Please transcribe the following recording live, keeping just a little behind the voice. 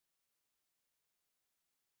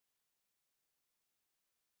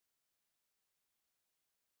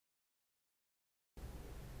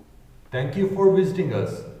Thank you for visiting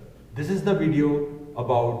us. This is the video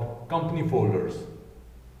about company folders.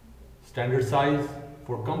 Standard size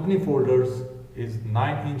for company folders is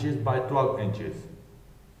 9 inches by 12 inches.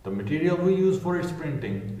 The material we use for its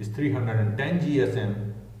printing is 310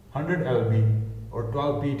 GSM, 100 LB or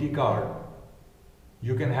 12 PT card.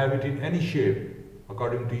 You can have it in any shape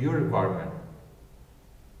according to your requirement.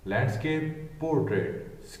 Landscape,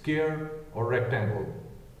 portrait, square or rectangle.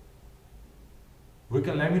 We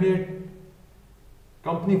can laminate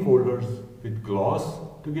company folders with gloss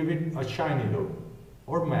to give it a shiny look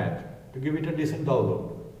or matte to give it a decent dull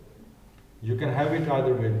look. You can have it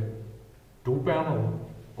either with 2-panel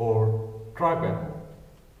or tri-panel.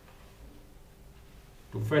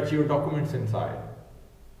 To fetch your documents inside,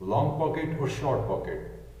 long pocket or short pocket.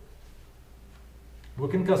 We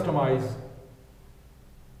can customize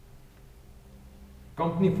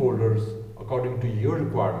company folders according to your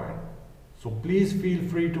requirement. So please feel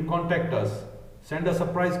free to contact us, send us a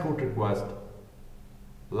price quote request,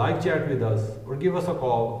 live chat with us or give us a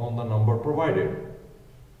call on the number provided.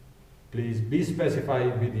 Please be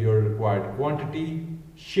specified with your required quantity,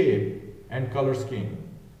 shape and color scheme.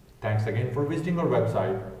 Thanks again for visiting our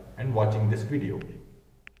website and watching this video.